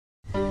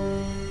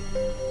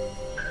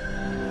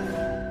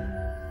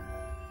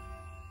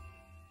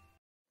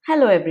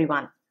Hello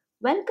everyone,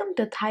 welcome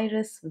to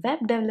Thyrus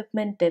Web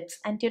Development Tips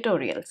and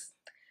Tutorials.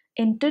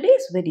 In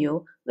today's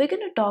video, we're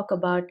going to talk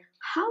about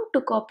how to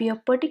copy a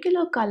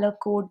particular color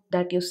code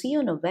that you see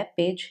on a web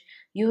page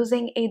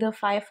using either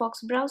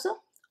Firefox browser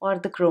or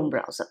the Chrome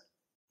browser.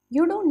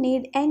 You don't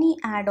need any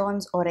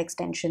add-ons or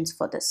extensions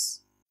for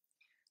this.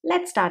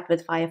 Let's start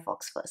with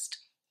Firefox first.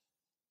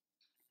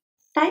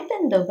 Type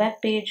in the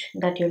web page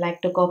that you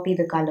like to copy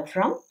the color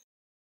from.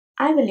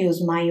 I will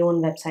use my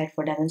own website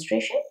for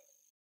demonstration.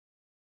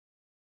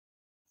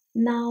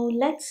 Now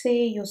let's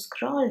say you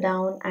scroll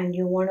down and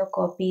you want to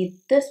copy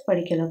this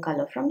particular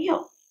color from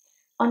here.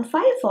 On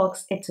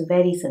Firefox, it's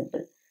very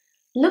simple.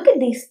 Look at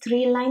these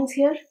three lines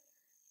here.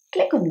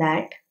 Click on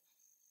that.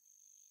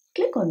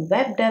 Click on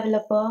Web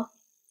Developer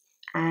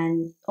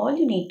and all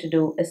you need to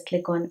do is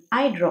click on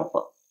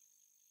eyedropper.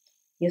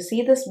 You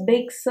see this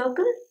big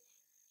circle?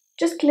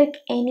 Just click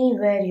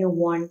anywhere you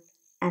want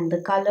and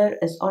the color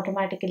is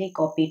automatically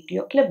copied to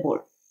your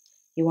clipboard.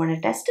 You want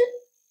to test it?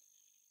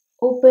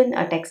 Open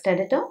a text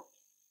editor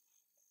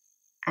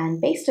and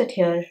paste it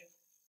here.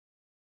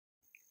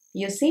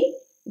 You see,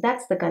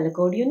 that's the color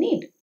code you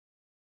need.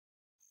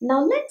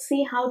 Now let's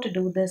see how to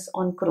do this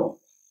on Chrome.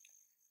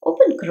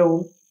 Open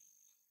Chrome,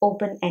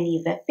 open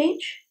any web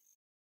page.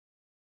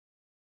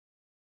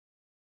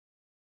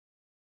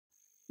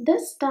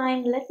 This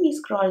time let me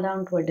scroll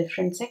down to a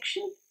different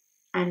section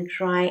and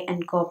try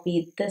and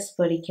copy this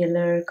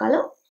particular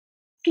color.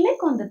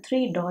 Click on the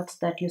three dots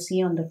that you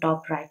see on the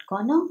top right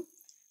corner.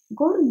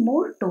 Go to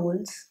More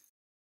Tools.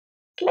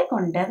 Click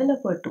on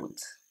Developer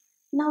Tools.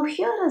 Now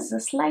here is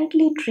the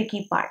slightly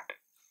tricky part.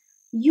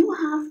 You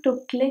have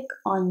to click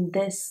on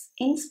this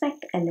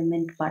Inspect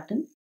Element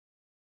button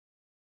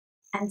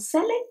and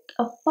select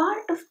a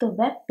part of the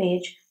web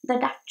page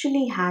that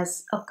actually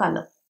has a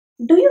color.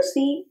 Do you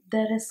see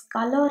there is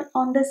color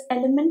on this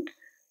element?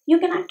 You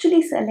can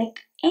actually select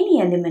any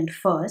element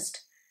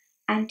first,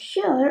 and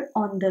here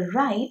on the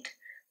right,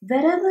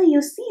 wherever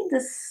you see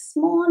this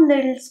small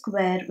little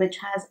square which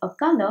has a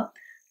color,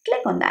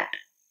 click on that.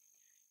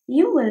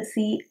 You will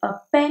see a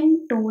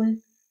pen tool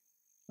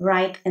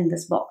right in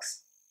this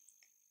box.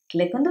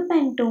 Click on the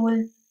pen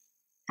tool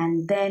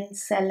and then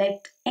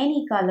select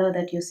any color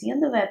that you see on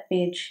the web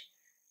page.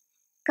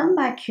 Come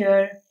back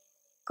here,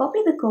 copy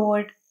the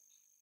code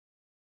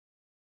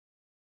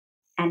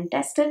and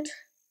test it.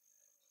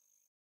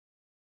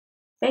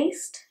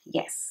 Paste.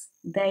 Yes,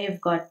 there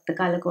you've got the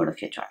color code of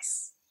your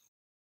choice.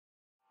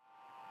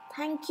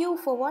 Thank you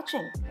for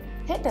watching.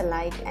 Hit a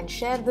like and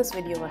share this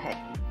video ahead.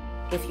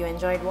 If you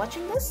enjoyed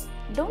watching this,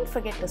 don't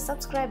forget to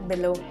subscribe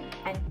below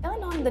and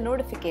turn on the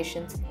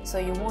notifications so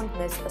you won't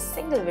miss a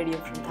single video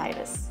from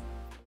Thyrus.